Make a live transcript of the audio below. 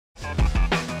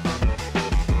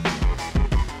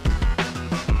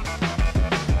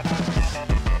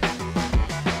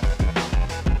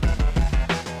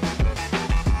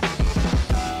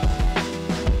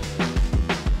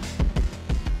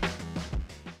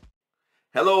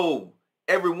Hello,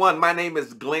 everyone. My name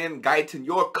is Glen Guyton,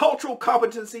 your cultural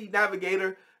competency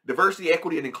navigator, diversity,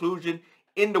 equity, and inclusion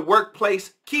in the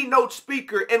workplace, keynote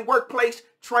speaker, and workplace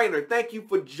trainer. Thank you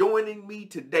for joining me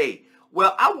today.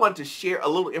 Well, I want to share a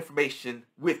little information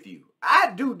with you.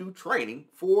 I do training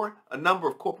for a number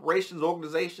of corporations,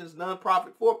 organizations,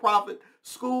 nonprofit, for-profit,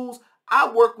 schools.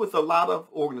 I work with a lot of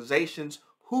organizations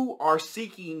who are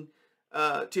seeking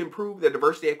to improve their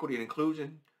diversity, equity, and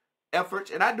inclusion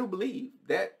efforts, and I do believe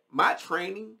that my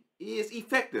training is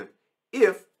effective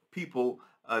if people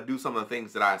do some of the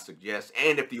things that I suggest,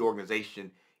 and if the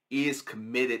organization is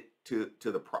committed to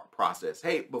the process.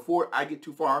 Hey, before I get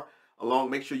too far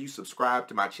along, make sure you subscribe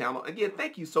to my channel. Again,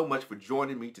 thank you so much for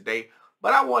joining me today.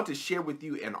 But I want to share with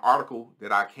you an article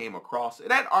that I came across,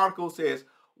 and that article says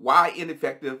why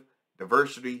ineffective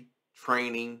diversity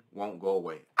training won't go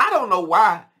away. I don't know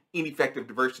why ineffective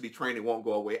diversity training won't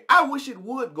go away. I wish it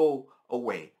would go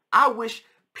away. I wish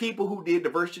people who did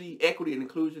diversity, equity, and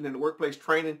inclusion in the workplace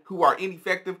training who are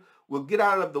ineffective will get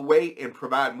out of the way and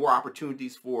provide more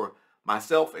opportunities for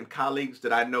myself and colleagues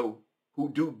that I know who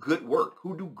do good work,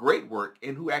 who do great work,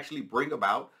 and who actually bring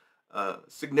about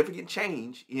significant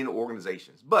change in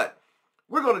organizations. But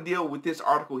we're going to deal with this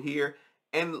article here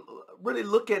and really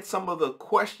look at some of the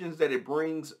questions that it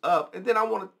brings up. And then I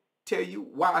want to tell you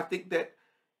why I think that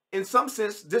in some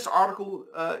sense, this article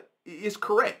is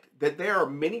correct, that there are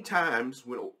many times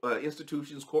when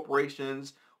institutions,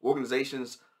 corporations,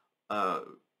 organizations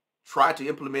try to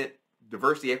implement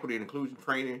diversity, equity, and inclusion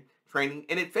training,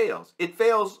 and it fails. It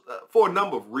fails for a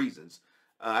number of reasons.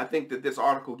 I think that this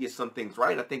article gets some things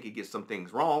right. I think it gets some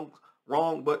things wrong.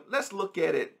 But let's look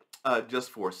at it just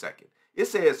for a second. It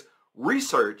says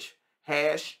research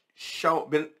has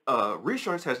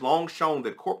long shown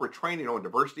that corporate training on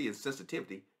diversity and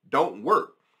sensitivity don't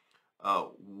work.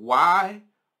 Why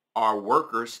are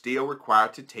workers still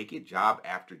required to take it job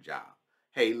after job?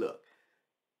 Hey, look,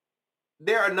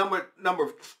 there are a number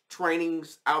of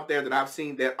trainings out there that I've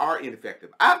seen that are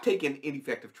ineffective. I've taken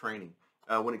ineffective training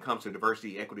when it comes to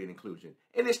diversity, equity, and inclusion.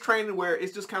 And it's training where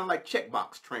it's just kind of like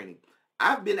checkbox training.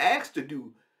 I've been asked to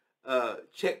do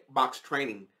checkbox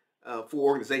training for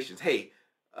organizations. Hey,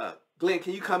 Glenn,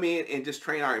 can you come in and just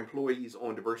train our employees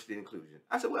on diversity and inclusion?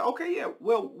 I said, well, okay, yeah.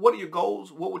 Well, what are your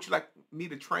goals? What would you like me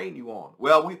to train you on?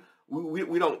 Well,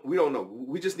 we don't know.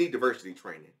 We just need diversity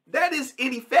training. That is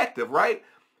ineffective, right?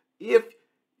 If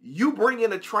you bring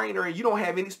in a trainer and you don't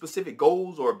have any specific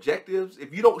goals or objectives,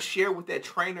 if you don't share with that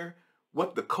trainer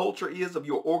what the culture is of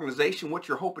your organization, what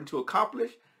you're hoping to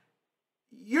accomplish,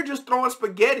 you're just throwing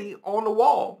spaghetti on the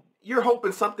wall. You're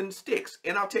hoping something sticks.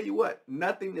 And I'll tell you what,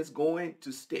 nothing is going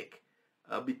to stick.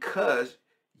 Because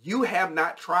you have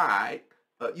not tried,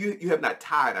 you have not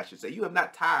tied, I should say, you have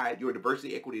not tied your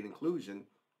diversity, equity, and inclusion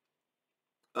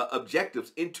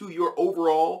objectives into your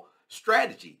overall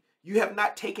strategy. You have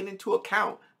not taken into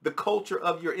account the culture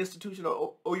of your institution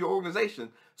or your organization.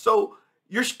 So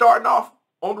you're starting off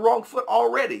on the wrong foot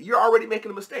already. You're already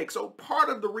making a mistake. So part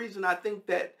of the reason I think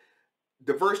that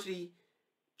diversity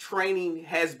training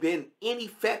has been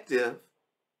ineffective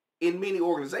in many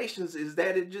organizations is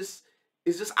that it's just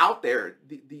out there.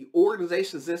 The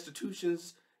organizations,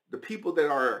 institutions, the people that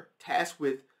are tasked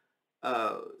with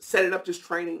setting up this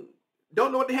training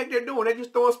don't know what the heck they're doing. They're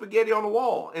just throwing spaghetti on the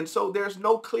wall. And so there's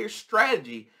no clear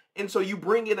strategy. And so you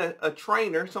bring in a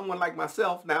trainer, someone like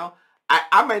myself. Now,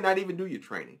 I may not even do your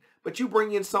training, but you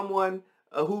bring in someone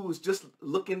who's just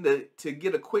looking to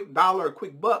get a quick dollar, a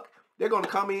quick buck. They're going to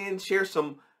come in, share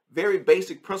some very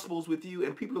basic principles with you,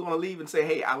 and people are going to leave and say,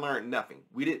 hey, I learned nothing.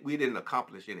 We didn't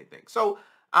accomplish anything. So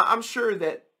I'm sure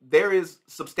that there is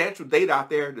substantial data out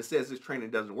there that says this training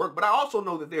doesn't work, but I also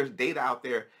know that there's data out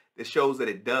there that shows that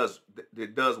it does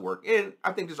work. And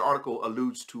I think this article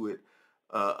alludes to it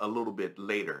a little bit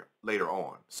later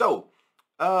on. So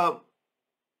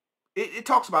it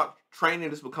talks about training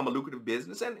has become a lucrative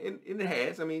business, and it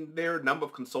has. I mean, there are a number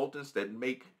of consultants that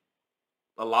make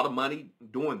a lot of money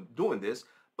doing this.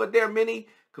 But there are many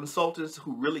consultants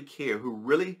who really care, who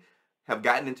really have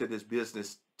gotten into this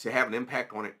business to have an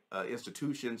impact on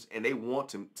institutions, and they want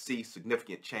to see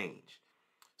significant change.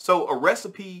 So a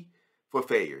recipe for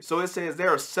failure. So it says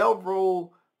there are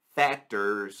several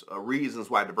factors, reasons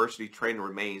why diversity training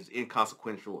remains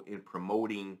inconsequential in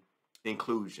promoting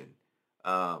inclusion.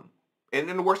 And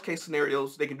in the worst case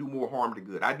scenarios, they can do more harm than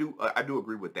good. I do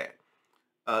agree with that.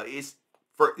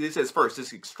 It says first,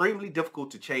 it's extremely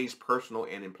difficult to change personal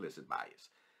and implicit bias.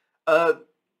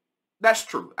 That's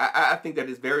true. I think that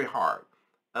is very hard.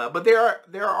 But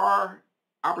there are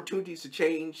opportunities to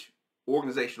change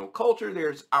organizational culture.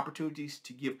 There's opportunities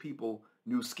to give people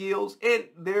new skills, and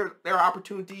there are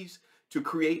opportunities to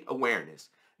create awareness.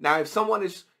 Now, if someone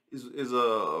is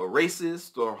a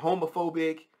racist or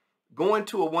homophobic, going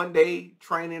to a one-day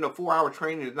training, a 4-hour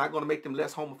training is not going to make them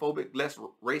less homophobic, less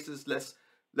racist, less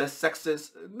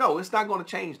sexist. No, it's not going to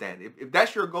change that. If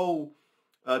that's your goal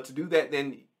to do that,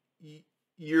 then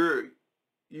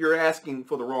you're asking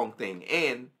for the wrong thing.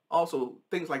 And also,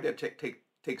 things like that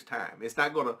takes time. It's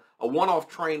not going to, a one-off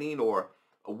training or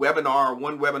a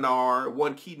webinar,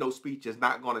 one keynote speech is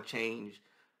not going to change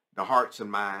the hearts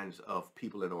and minds of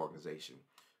people in the organization.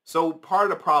 So part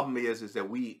of the problem is that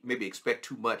we maybe expect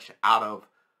too much out of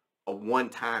a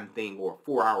one-time thing or a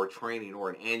 4-hour training or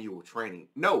an annual training.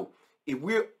 No, if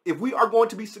we are going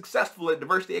to be successful at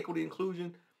diversity, equity,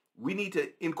 inclusion, we need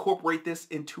to incorporate this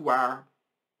into our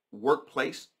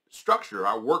workplace structure,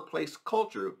 our workplace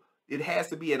culture. It has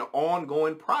to be an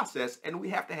ongoing process, and we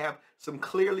have to have some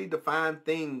clearly defined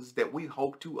things that we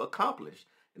hope to accomplish.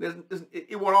 And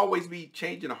it won't always be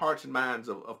changing the hearts and minds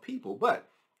of people, but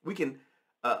we can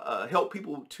help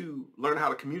people to learn how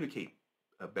to communicate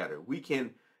better. We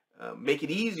can make it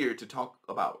easier to talk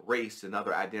about race and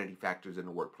other identity factors in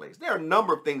the workplace. There are a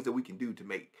number of things that we can do to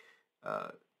make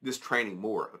this training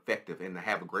more effective and to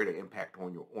have a greater impact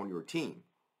on your team.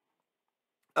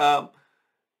 Another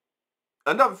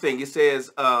thing, it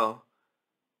says,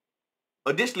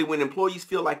 additionally, when employees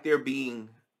feel like they're being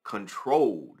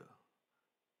controlled,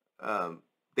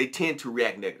 they tend to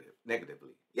react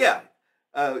negatively. Yeah.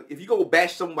 If you go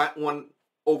bash someone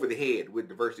over the head with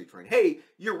diversity training, hey,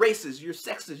 you're racist, you're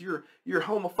sexist, you're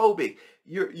homophobic,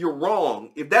 you're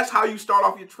wrong. If that's how you start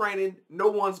off your training, no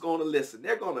one's going to listen.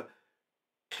 They're going to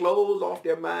close off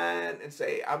their mind and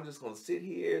say, I'm just going to sit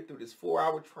here through this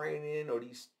 4-hour training or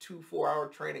these 2 4-hour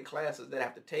training classes that I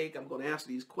have to take. I'm going to answer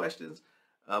these questions.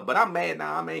 But I'm mad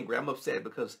now. I'm angry. I'm upset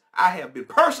because I have been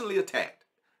personally attacked.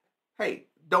 Hey,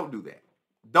 don't do that.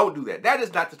 Don't do that. That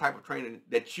is not the type of training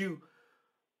that you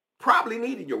probably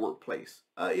need in your workplace.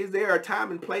 Is there a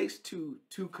time and place to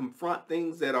confront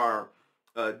things that are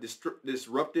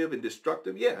disruptive and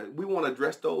destructive? Yeah, we want to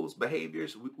address those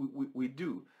behaviors. We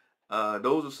do.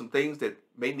 Those are some things that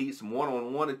may need some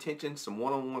one-on-one attention, some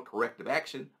one-on-one corrective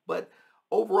action. But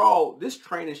overall, this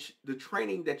training, the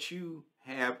training that you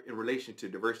have in relation to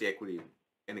diversity, equity,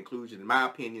 and inclusion, in my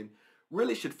opinion,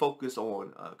 really should focus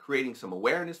on creating some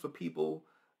awareness for people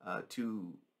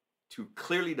to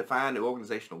clearly define the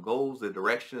organizational goals, the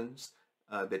directions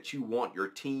that you want your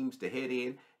teams to head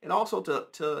in, and also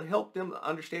to help them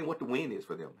understand what the win is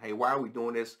for them. Hey, why are we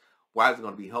doing this? Why is it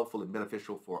going to be helpful and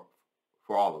beneficial for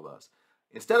all of us?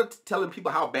 Instead of telling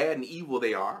people how bad and evil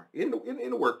they are in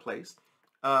the workplace,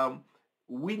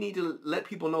 we need to let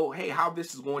people know, hey, how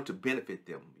this is going to benefit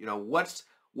them. You know,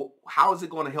 how is it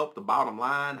going to help the bottom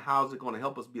line? How is it going to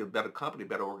help us be a better company,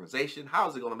 better organization? How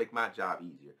is it going to make my job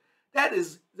easier?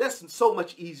 That's so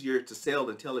much easier to sell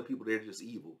than telling people they're just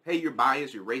evil. Hey, you're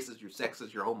biased, you're racist, you're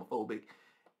sexist, you're homophobic,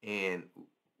 and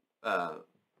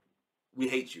we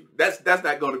hate you. That's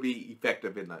not going to be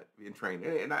effective in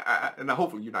training. And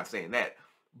hopefully you're not saying that.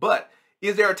 But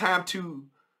is there a time to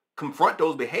confront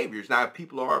those behaviors? Now, if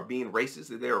people are being racist,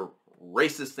 if there are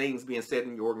racist things being said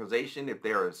in your organization, if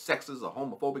there are sexist or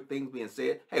homophobic things being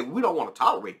said, hey, we don't want to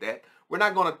tolerate that. We're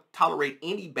not going to tolerate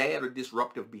any bad or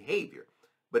disruptive behavior.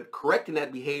 But correcting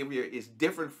that behavior is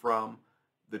different from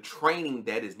the training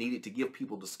that is needed to give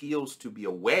people the skills to be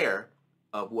aware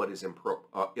of what is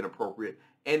inappropriate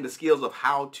and the skills of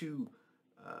how to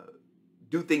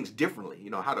do things differently, you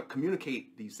know, how to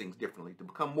communicate these things differently, to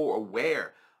become more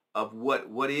aware of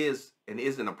what is and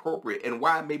isn't appropriate and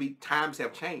why maybe times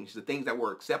have changed. The things that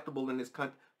were acceptable in this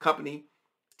company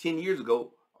 10 years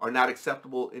ago are not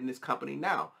acceptable in this company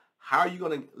now. How are you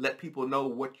going to let people know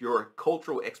what your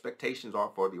cultural expectations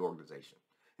are for the organization?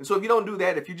 And so if you don't do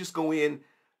that, if you just go in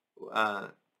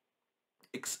talking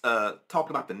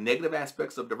about the negative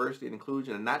aspects of diversity and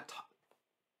inclusion and not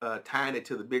tying it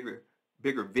to the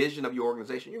bigger vision of your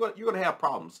organization, you're going to have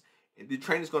problems. And the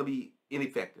training is going to be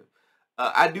ineffective.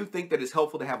 I do think that it's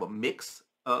helpful to have a mix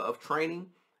of training,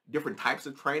 different types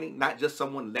of training, not just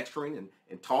someone lecturing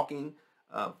and talking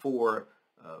for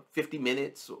 50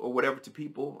 minutes or whatever to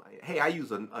people. Hey, I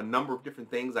use a number of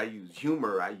different things. I use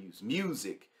humor. I use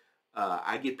music.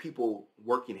 I get people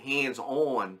working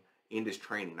hands-on in this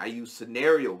training. I use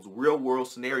scenarios, real-world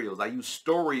scenarios. I use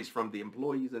stories from the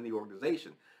employees in the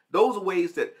organization. Those are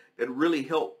ways that really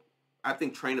help, I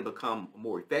think, training become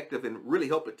more effective and really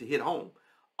help it to hit home.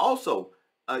 Also,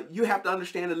 you have to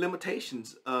understand the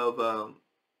limitations of,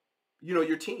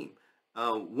 your team.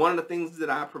 One of the things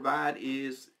that I provide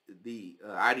is the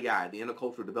IDI, the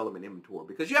Intercultural Development Inventory,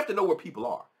 because you have to know where people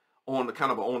are on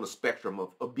the spectrum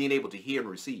of being able to hear and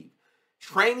receive.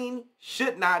 Training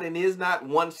should not and is not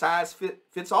one size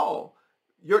fits all.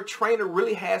 Your trainer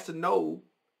really has to know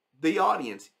the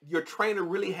audience. Your trainer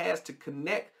really has to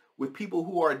connect with people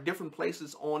who are at different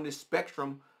places on this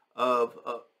spectrum of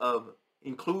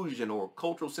inclusion or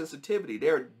cultural sensitivity.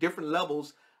 There are different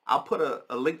levels. I'll put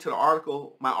a link to the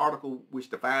article, my article, which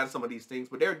defines some of these things,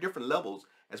 but there are different levels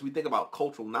as we think about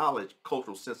cultural knowledge,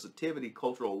 cultural sensitivity,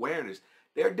 cultural awareness.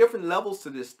 There are different levels to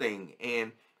this thing.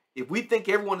 And if we think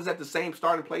everyone is at the same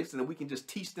starting place and that we can just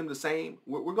teach them the same,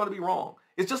 we're going to be wrong.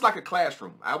 It's just like a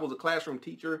classroom. I was a classroom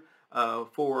teacher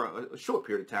for a short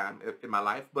period of time in my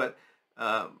life, but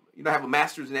I have a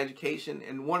master's in education,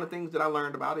 and one of the things that I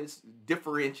learned about is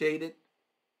differentiated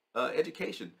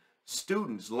education.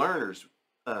 Students, learners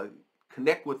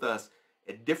connect with us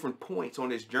at different points on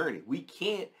this journey. We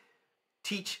can't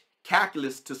teach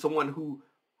calculus to someone who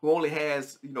only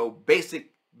has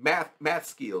basic math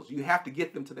skills. You have to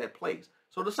get them to that place.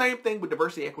 So the same thing with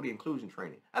diversity, equity, inclusion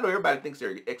training. I know everybody thinks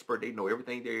they're an expert. They know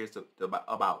everything there is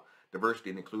about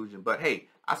diversity and inclusion. But hey,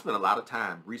 I spend a lot of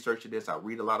time researching this. I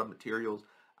read a lot of materials.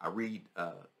 I read,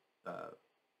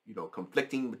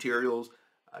 conflicting materials.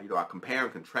 I compare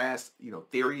and contrast,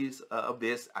 theories of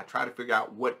this. I try to figure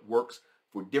out what works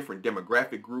for different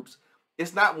demographic groups.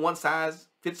 It's not one size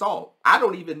fits all. I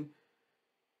don't even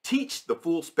teach the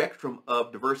full spectrum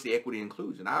of diversity, equity, and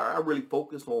inclusion. I really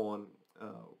focus on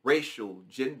racial,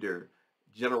 gender,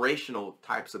 generational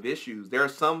types of issues. There are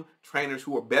some trainers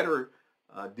who are better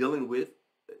dealing with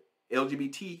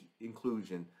LGBT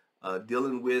inclusion,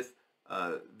 dealing with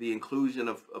the inclusion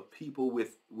of people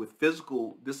with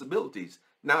physical disabilities.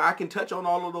 Now, I can touch on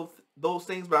all of those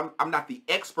things, but I'm not the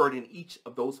expert in each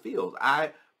of those fields.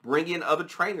 I bring in other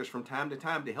trainers from time to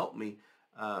time to help me,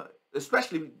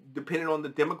 especially depending on the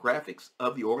demographics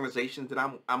of the organizations that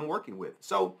I'm working with.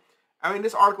 So, I mean,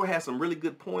 this article has some really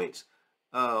good points,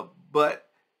 but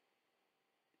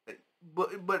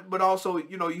also,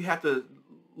 you have to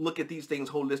look at these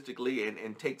things holistically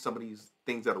and take some of these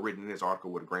things that are written in this article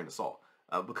with a grain of salt.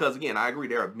 Because again, I agree,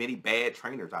 there are many bad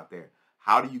trainers out there.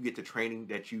 How do you get the training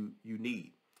that you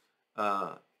need?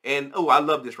 And I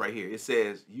love this right here. It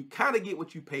says you kind of get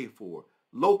what you pay for.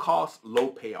 Low cost, low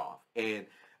payoff. And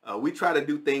we try to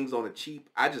do things on a cheap.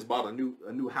 I just bought a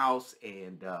new house,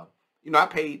 and I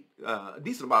paid a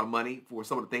decent amount of money for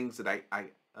some of the things that I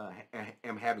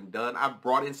am having done. I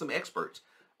brought in some experts.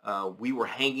 We were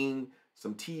hanging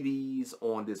some TVs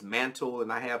on this mantle,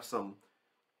 and I have some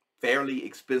fairly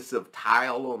expensive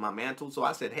tile on my mantle. So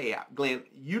I said, hey, Glenn,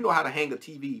 you know how to hang a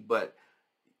TV, but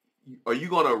are you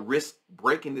going to risk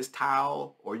breaking this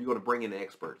tile, or are you going to bring in an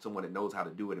expert, someone that knows how to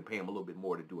do it, and pay them a little bit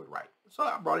more to do it right? So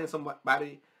I brought in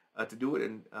somebody to do it,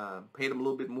 and paid them a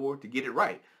little bit more to get it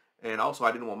right. And also,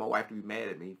 I didn't want my wife to be mad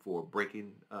at me for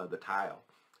breaking the tile.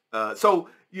 So,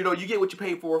 you get what you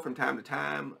pay for from time to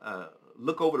time.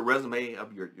 Look over the resume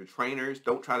of your trainers.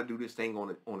 Don't try to do this thing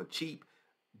on a cheap.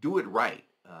 Do it right,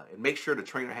 and make sure the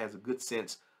trainer has a good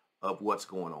sense of what's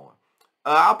going on.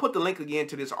 I'll put the link again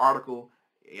to this article.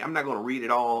 I'm not going to read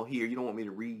it all here. You don't want me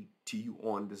to read to you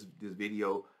on this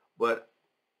video, but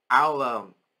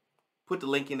I'll put the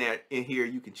link in here.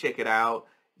 You can check it out.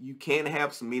 You can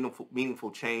have some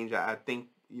meaningful change. I think,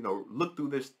 look through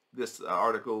this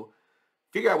article,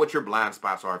 figure out what your blind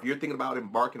spots are. If you're thinking about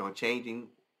embarking on changing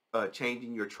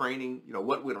your training,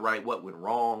 what went right, what went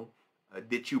wrong.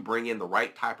 Did you bring in the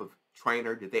right type of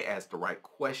trainer? Did they ask the right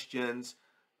questions?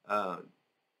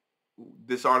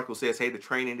 This article says, hey, the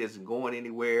training isn't going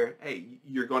anywhere. Hey,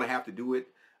 you're going to have to do it.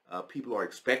 People are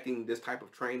expecting this type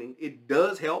of training. It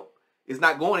does help. It's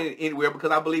not going anywhere because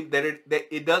I believe that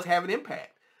it does have an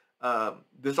impact.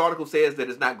 This article says that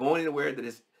it's not going anywhere, that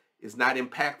it's not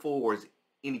impactful or is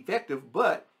ineffective.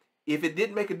 But if it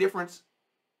didn't make a difference,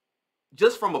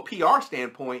 just from a PR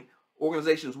standpoint,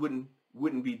 organizations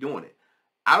wouldn't be doing it.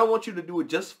 I don't want you to do it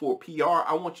just for PR.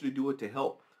 I want you to do it to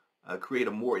help create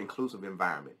a more inclusive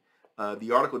environment.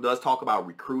 The article does talk about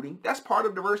recruiting. That's part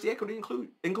of diversity, equity,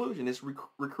 inclusion. It's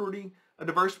recruiting a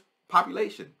diverse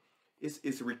population.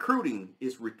 It's recruiting.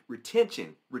 It's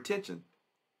retention.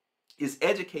 It's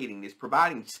educating. It's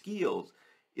providing skills.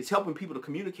 It's helping people to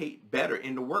communicate better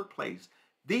in the workplace.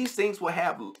 These things will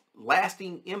have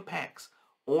lasting impacts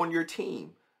on your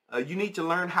team. You need to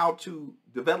learn how to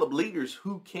develop leaders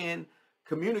who can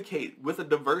communicate with a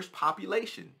diverse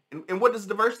population. And what does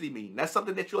diversity mean? That's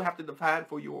something that you'll have to define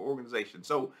for your organization.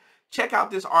 So check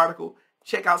out this article.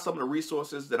 Check out some of the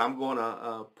resources that I'm going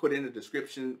to put in the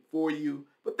description for you.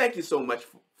 But thank you so much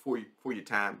for your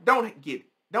time. Don't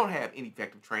have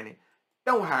ineffective training.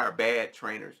 Don't hire bad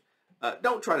trainers.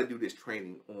 Don't try to do this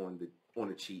training on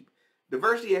the cheap.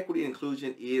 Diversity, equity, and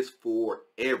inclusion is for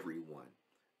everyone.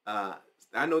 Uh,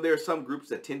 I know there are some groups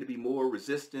that tend to be more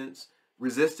resistant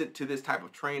to this type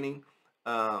of training.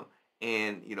 Um,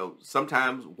 and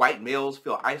sometimes white males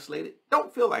feel isolated.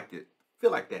 Don't feel like that.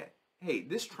 Feel like that. Hey,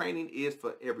 this training is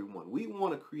for everyone. We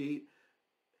want to create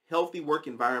healthy work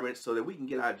environments so that we can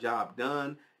get our job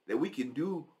done, that we can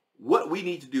do what we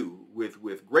need to do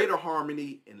with greater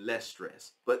harmony and less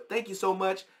stress. But thank you so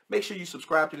much. Make sure you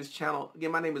subscribe to this channel.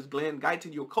 Again, my name is Glen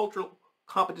Guyton, your cultural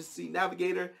competency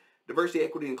navigator, diversity,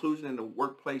 equity, inclusion in the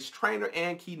workplace trainer,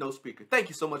 and keynote speaker. Thank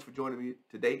you so much for joining me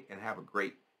today, and have a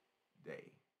great day.